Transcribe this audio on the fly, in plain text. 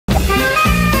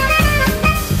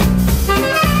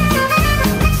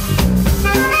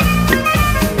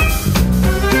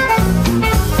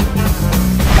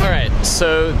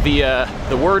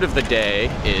The word of the day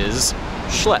is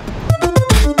schlep.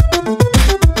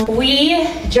 We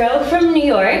drove from New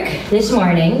York this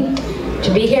morning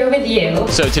to be here with you.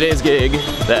 So today's gig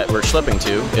that we're schlepping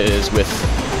to is with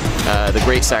the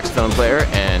great saxophone player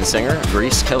and singer,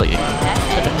 Grace Kelly.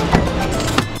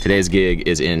 Today's gig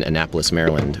is in Annapolis,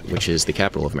 Maryland, which is the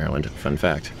capital of Maryland. Fun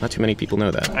fact. Not too many people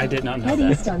know that. I did not know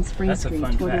that. East on Spring That's a Street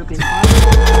fun toward fact. Open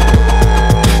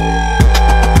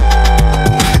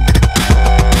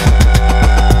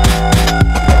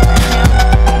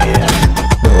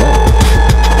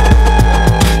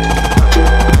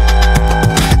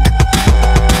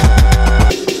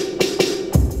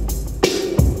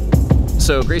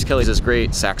So Grace Kelly's this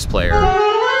great sax player,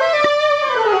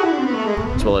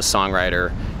 as well as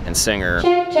songwriter and singer.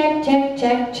 Check.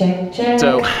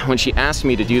 So when she asked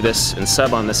me to do this and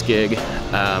sub on this gig,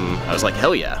 I was like,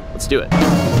 hell yeah, let's do it.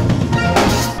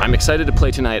 I'm excited to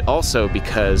play tonight also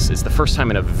because it's the first time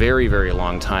in a very, very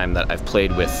long time that I've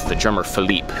played with the drummer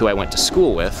Phillipe, who I went to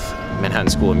school with, Manhattan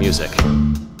School of Music.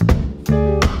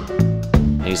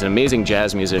 And he's an amazing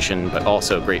jazz musician, but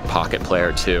also a great pocket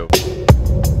player too.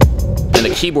 And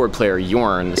the keyboard player,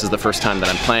 Jorn, this is the first time that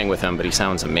I'm playing with him, but he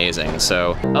sounds amazing.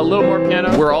 So a little more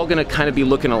piano. We're all gonna kind of be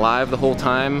looking alive the whole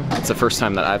time. It's the first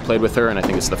time that I've played with her, and I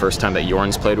think it's the first time that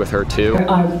Jorn's played with her too.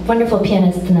 Our wonderful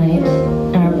pianist tonight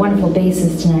and our wonderful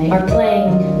bassist tonight are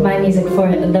playing my music for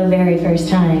the very first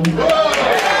time. The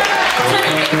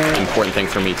important thing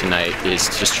for me tonight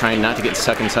is just trying not to get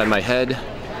stuck inside my head,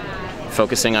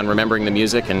 focusing on remembering the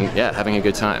music and yeah, having a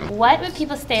good time. What would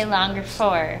people stay longer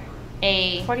for?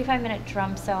 A 45-minute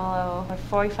drum solo or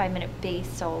 45-minute bass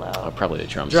solo? Oh, probably the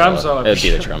drum solo. It'd be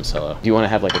the drum solo. Do you want to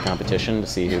have like a competition to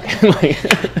see who can like...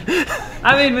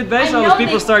 I mean, with bass solos,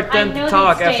 people tend to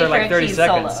talk after like 30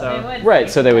 seconds, so... Right,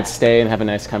 so they would stay and have a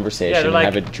nice conversation and like,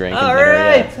 have a drink. All and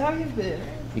right, yeah. how you been?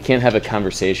 You can't have a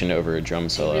conversation over a drum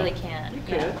solo. You really can't. You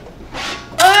could.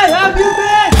 Hey, how have you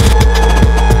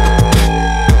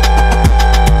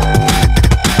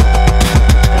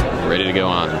been? Ready to go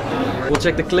on. We'll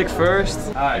check the click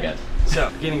first. I got it. So,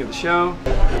 beginning of the show.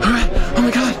 Alright, oh my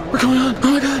god, we're going on,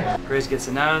 oh my god. Grace gets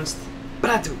announced.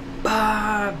 Bratu,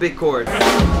 ba, big chord. Ladies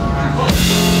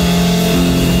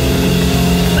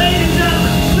and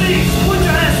gentlemen, please put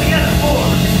your hands together for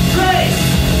Grace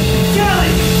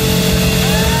Kelly!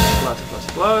 Applause, applause,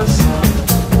 applause.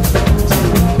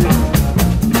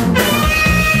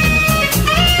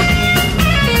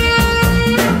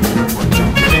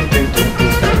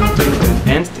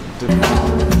 And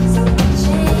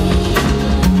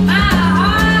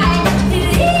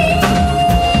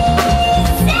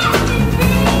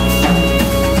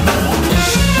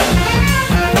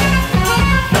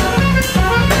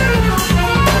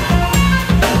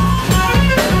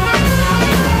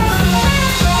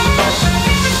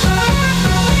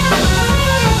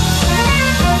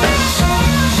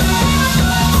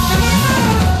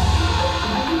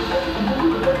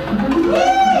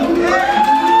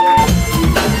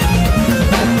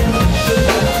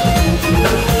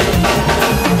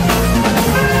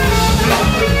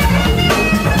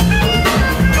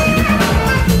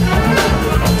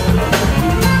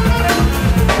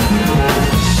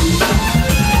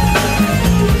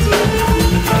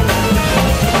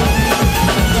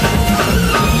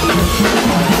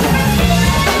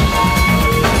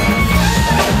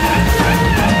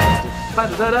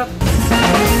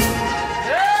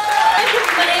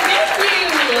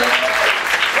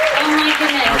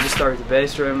I'll just start with the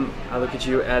bass drum. I look at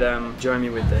you, Adam. Join me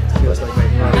with it. Feels like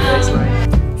my bass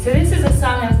line. So this is a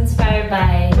song that was inspired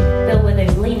by Bill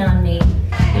Withers' Lean On Me.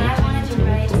 And I wanted to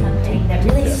write something that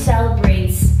really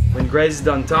celebrates. When Grace is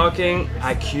done talking,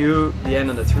 I cue the end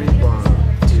of the 3. 1,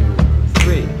 2,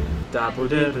 3.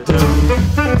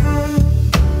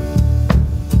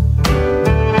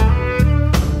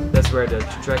 That's where the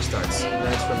track starts. And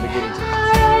that's from beginning to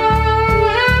end.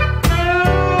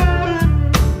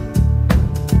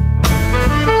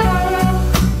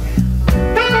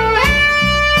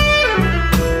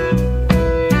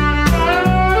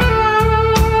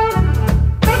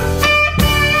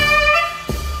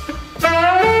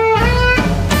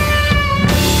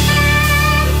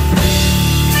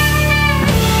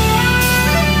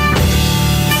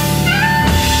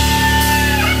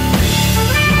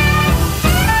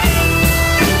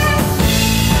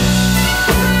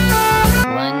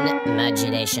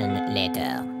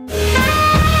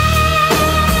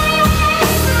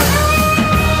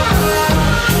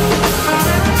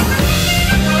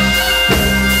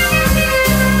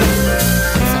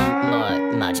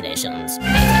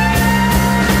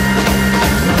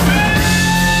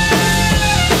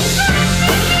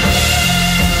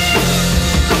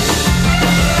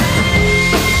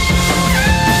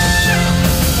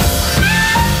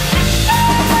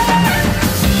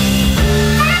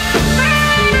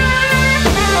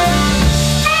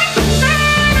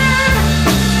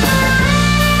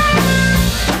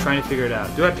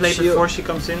 Do I play before she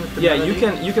comes in with the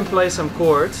melody? you can play some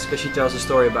chords because she tells a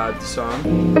story about the song.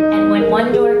 And when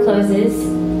one door closes,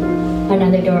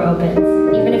 another door opens.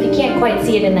 Even if you can't quite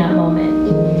see it in that moment.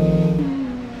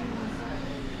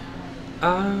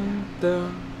 I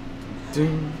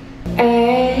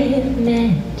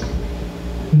met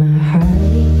my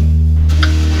heartache.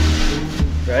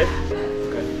 Right?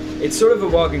 Okay. It's sort of a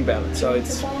walking ballad, so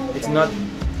it's not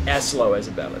as slow as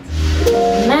a ballad.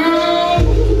 My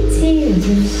tears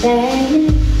of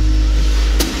sadness,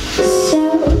 so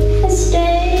has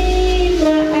stained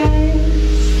my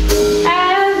eyes.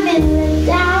 I've been let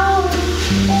down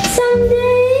some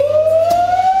days.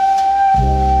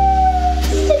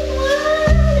 Didn't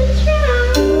wanna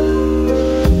try.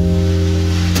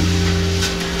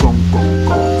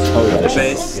 Oh yeah,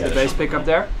 The bass pickup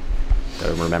there.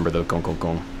 Gotta remember the gong gong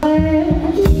gong.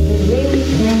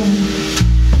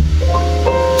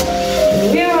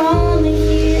 We're only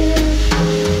here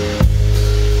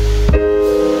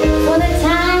for the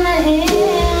time at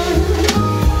hand.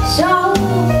 So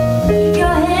go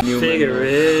ahead. Figure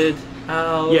it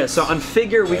out. Yeah, so on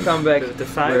figure we come back to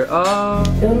 5.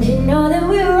 Don't you know that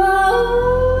we're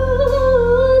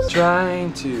all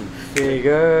Trying to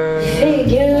figure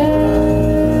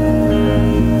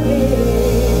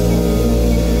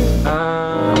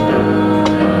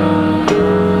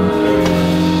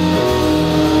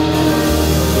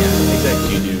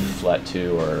Flat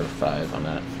 2 or 5 on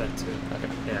that? Flat 2. Okay.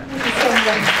 Yeah.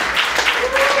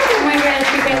 Oh my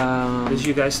gosh, Did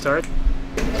you guys start?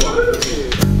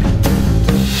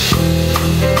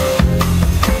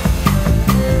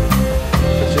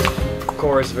 It's just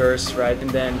chorus, verse, right? And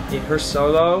then in her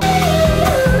solo.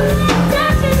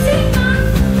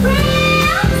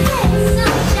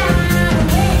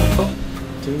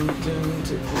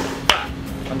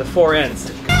 On the 4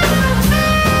 ends.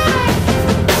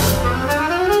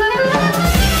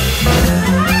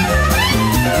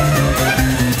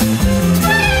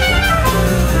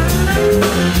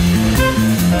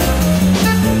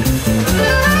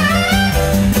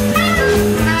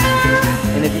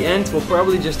 And at the end, we'll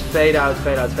probably just fade out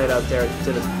there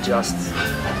until it's just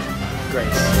grace.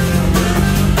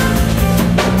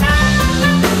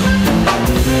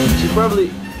 She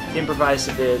probably improvised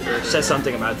a bit or says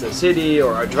something about the city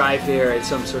or our drive here. It's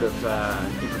some sort of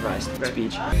improvised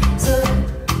speech. So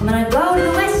I'm gonna go to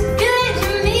the West Village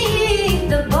and meet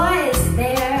the boys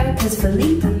there, cause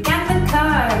Phillipe got the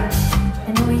car.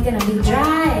 And then we're gonna be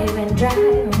driving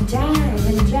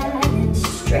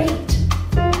straight.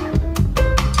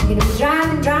 We're gonna be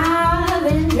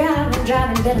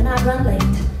driving, better not run late.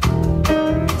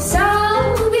 So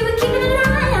we were keeping an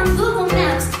eye on Google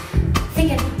Maps,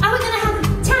 thinking, are we gonna have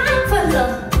time for the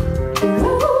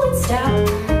road stop?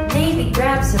 Maybe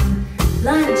grab some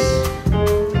lunch,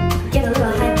 get a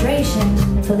little hydration.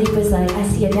 And Phillipe was like, I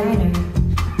see a diner.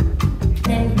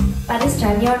 Then by this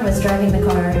time, Jorn was driving the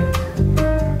car.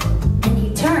 And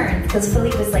he turned, because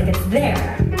Phillipe was like, it's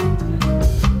there.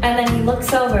 And then he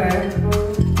looks over,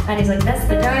 and he's like, that's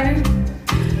the diner?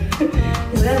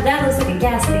 That looks like a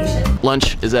gas station.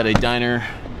 Lunch is at a diner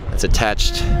that's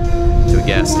attached to a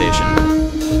gas station.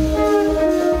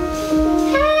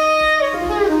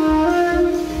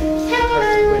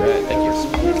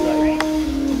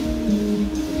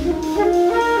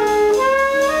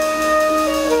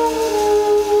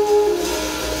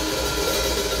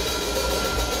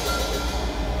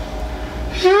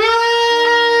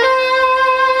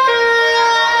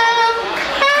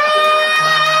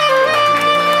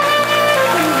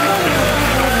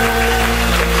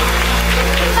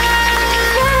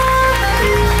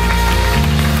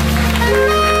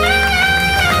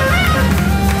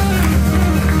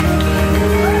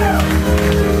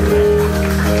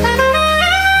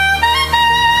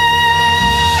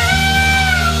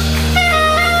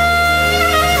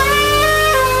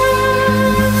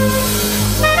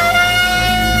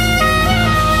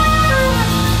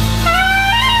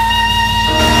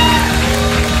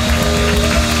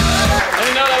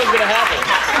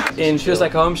 In Feels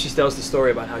Like Home, she tells the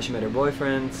story about how she met her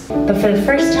boyfriend. But for the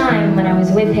first time when I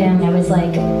was with him, I was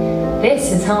like,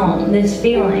 this is home, this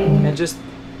feeling. And just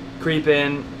creep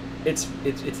in. It's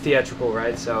theatrical,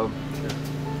 right? So,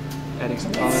 adding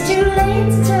some comments. It's too late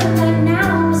to turn back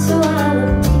now, so I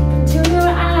look deep into your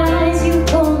eyes. You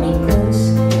pull me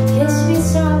close, kiss me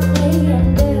softly,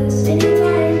 and there's any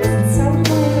light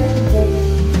somewhere there.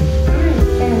 I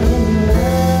fell in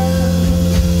love.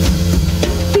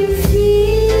 You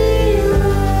feel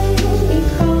like we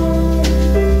call,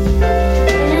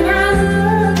 and I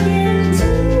look into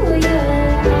your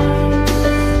eyes.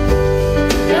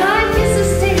 Your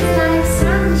kisses taste like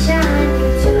sunshine. You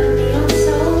turn me on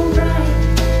so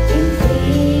bright.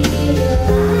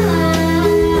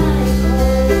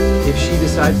 she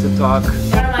decides to talk.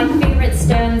 One of my favorite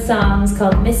Stone songs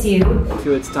called Miss You. I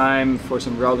feel it's time for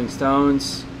some Rolling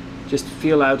Stones. Just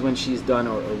feel out when she's done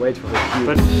or wait for her cue.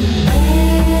 But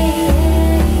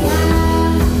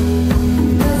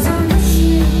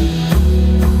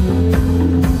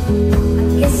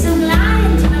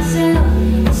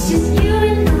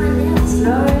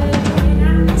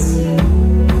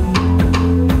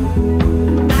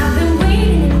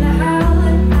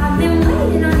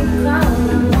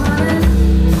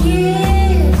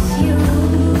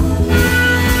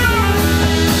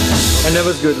And that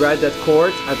was good, right? That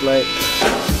chord, I play.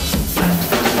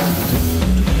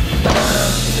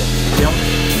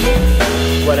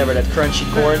 Whatever, that crunchy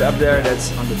chord up there,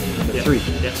 that's on the 3.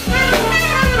 yeah.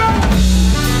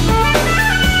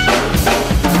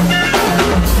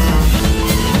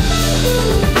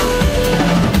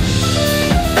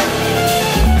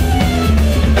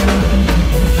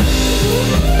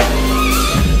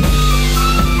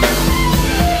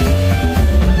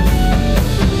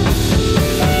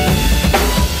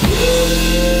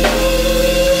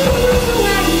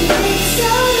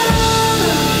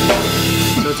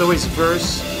 It's always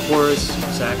verse, chorus,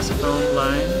 saxophone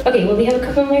line. Okay, well we have a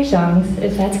couple more songs,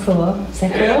 if that's cool. Is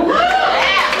that cool?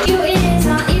 You is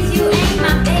or is you ain't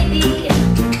my baby.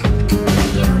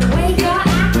 You know the way you're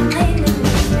acting lately.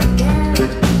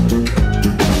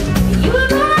 You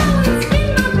have always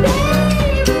been my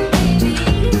baby.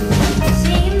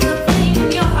 Seem to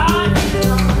think your heart is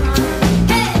gone.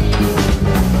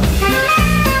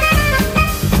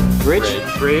 Bridge?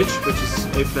 Bridge, which is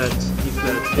A flat, E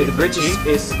flat. Hey, the bridge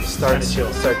is start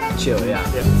chill. Start chill, yeah.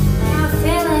 Our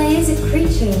fella is a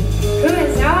creature who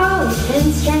has always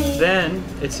been strange. Then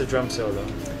it's a drum solo.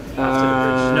 After the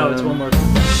bridge. No, it's one more.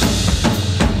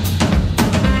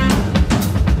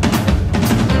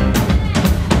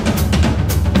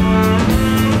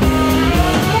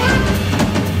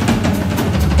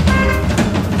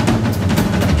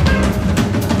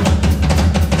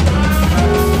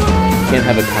 Can't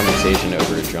have a conversation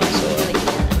over a drum solo.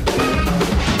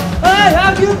 Hey,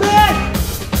 have you been?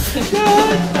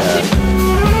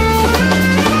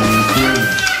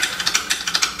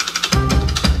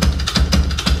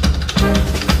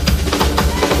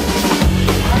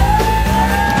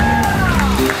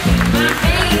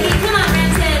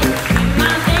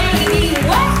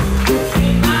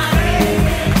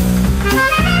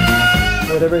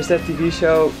 Whatever is that TV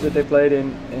show that they played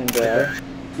in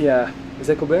yeah, is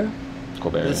that Colbert?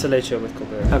 Colbert. It's a late show with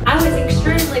Colbert. I was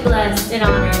extremely blessed and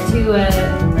honored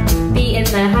to be in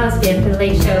the house band for the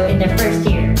Late Show in their first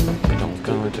year.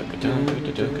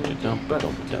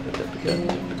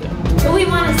 But we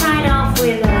want to sign off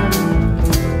with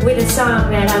a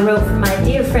song that I wrote for my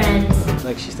dear friend.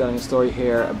 Like she's telling a story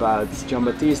here about John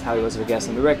Baptiste, how he was a guest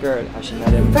on the record, how she met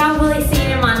him. Probably seen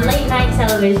him on late night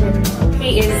television.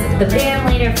 He is the band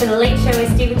leader for the Late Show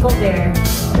with Stephen Colbert,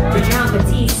 for John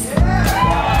Baptiste. Oh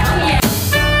yeah.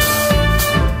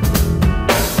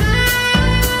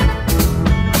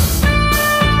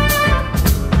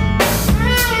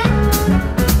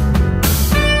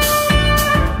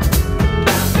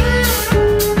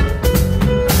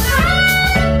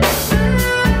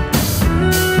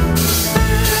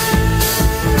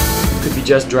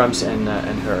 Just drums and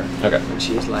her. Okay. And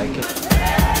she's like.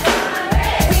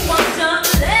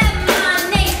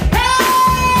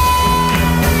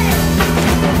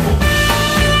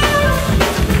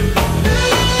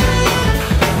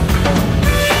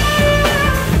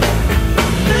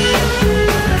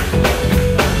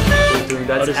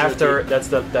 That's after. That's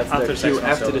the cue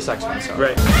after the saxophone solo.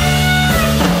 Right.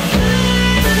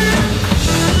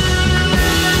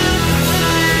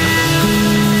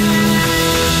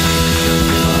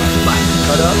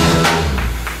 Cut up.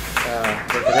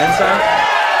 For cadenza.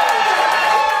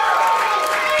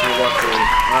 We walk through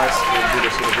us, we'll do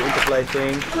the sort of interplay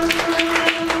thing.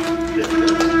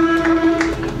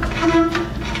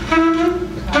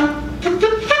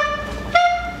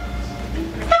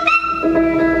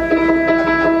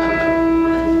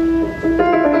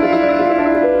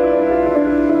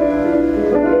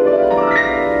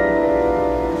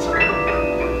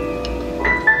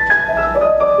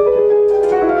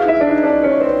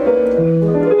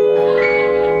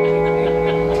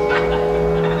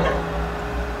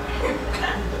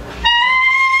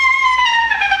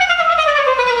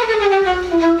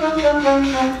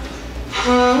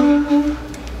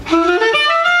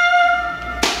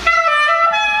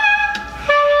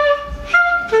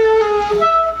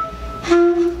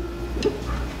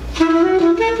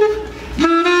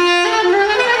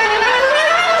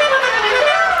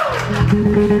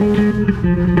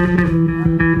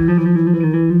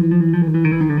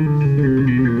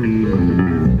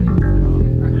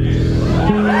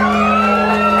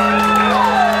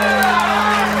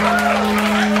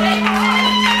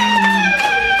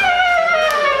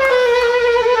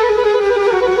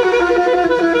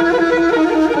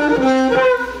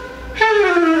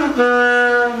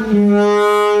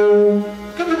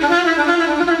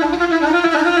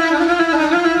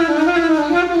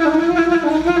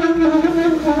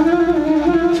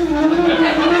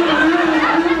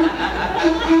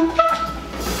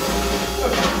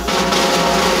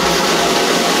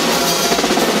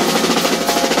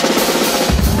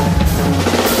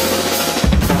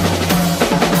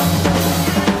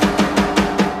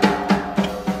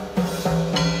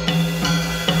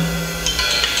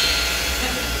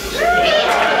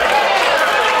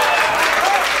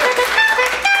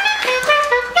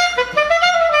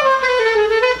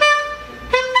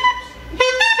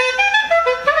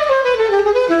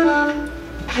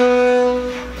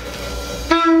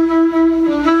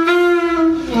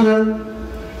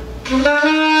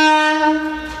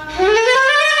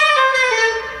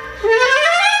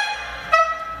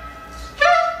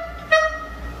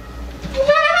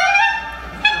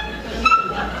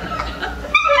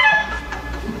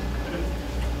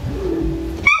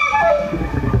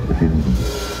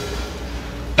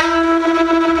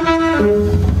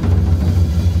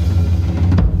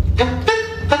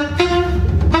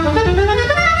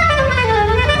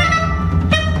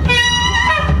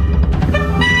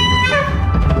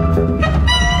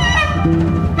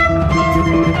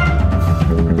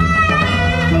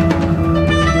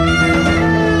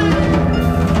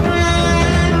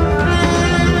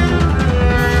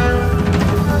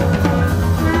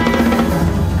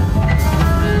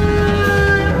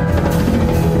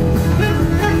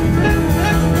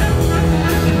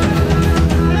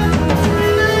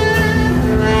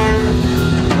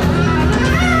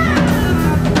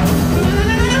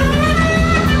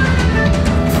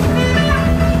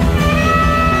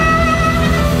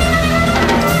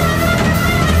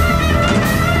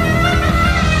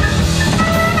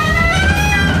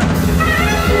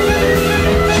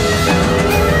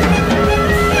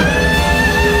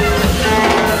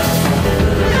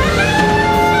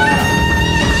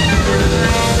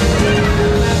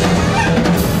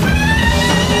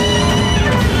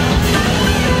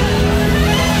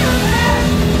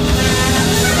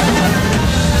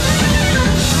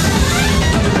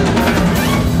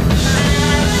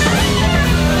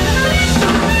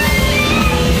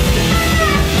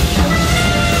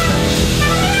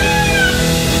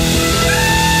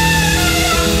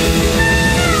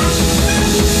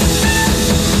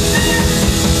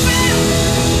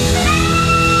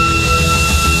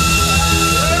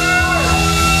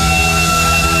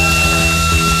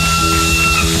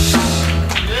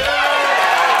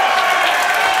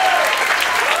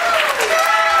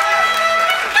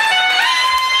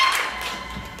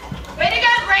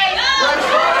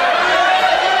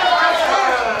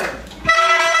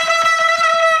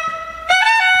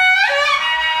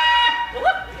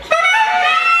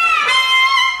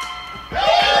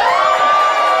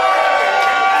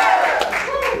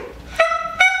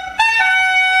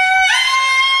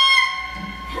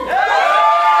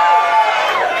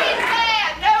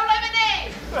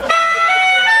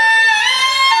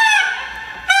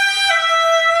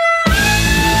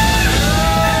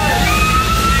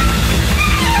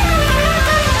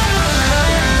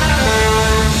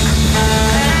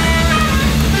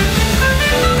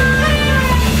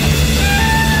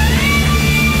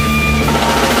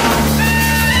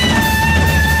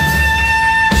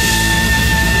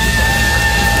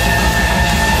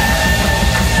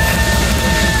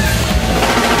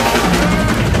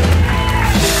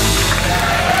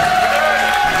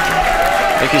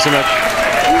 Thank you so much.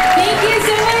 Thank you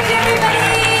so much,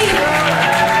 everybody.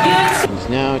 And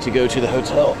now to go to the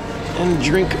hotel and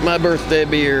drink my birthday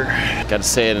beer. Got to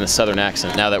say it in a southern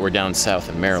accent now that we're down south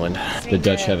in Maryland. The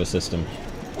Dutch have a system.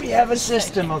 We have a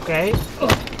system, okay?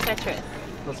 Tetris.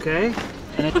 Okay.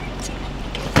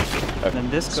 And then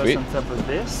this goes Sweet. on top of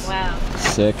this. Wow.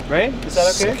 Sick. Right? Is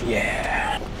that okay? Sick.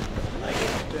 Yeah.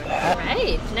 All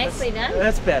right. Nicely done.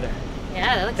 That's better.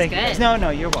 Yeah, that looks Thank good. you. No,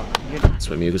 you're welcome. That's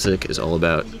what music is all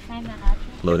about. Did you find that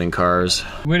address? Loading cars.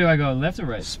 Where do I go? Left or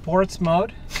right? Sports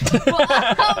mode.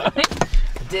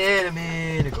 Didn't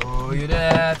mean to call you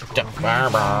that.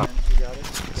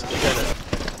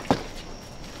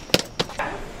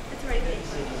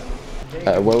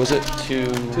 What was it?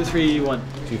 231.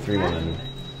 231.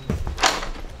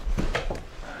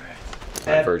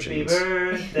 Happy Virgins.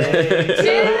 birthday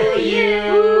to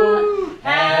you.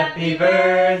 Happy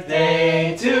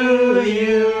birthday to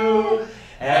you.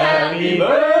 Happy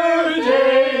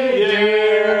birthday,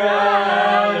 dear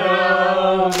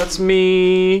Adam. That's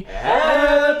me.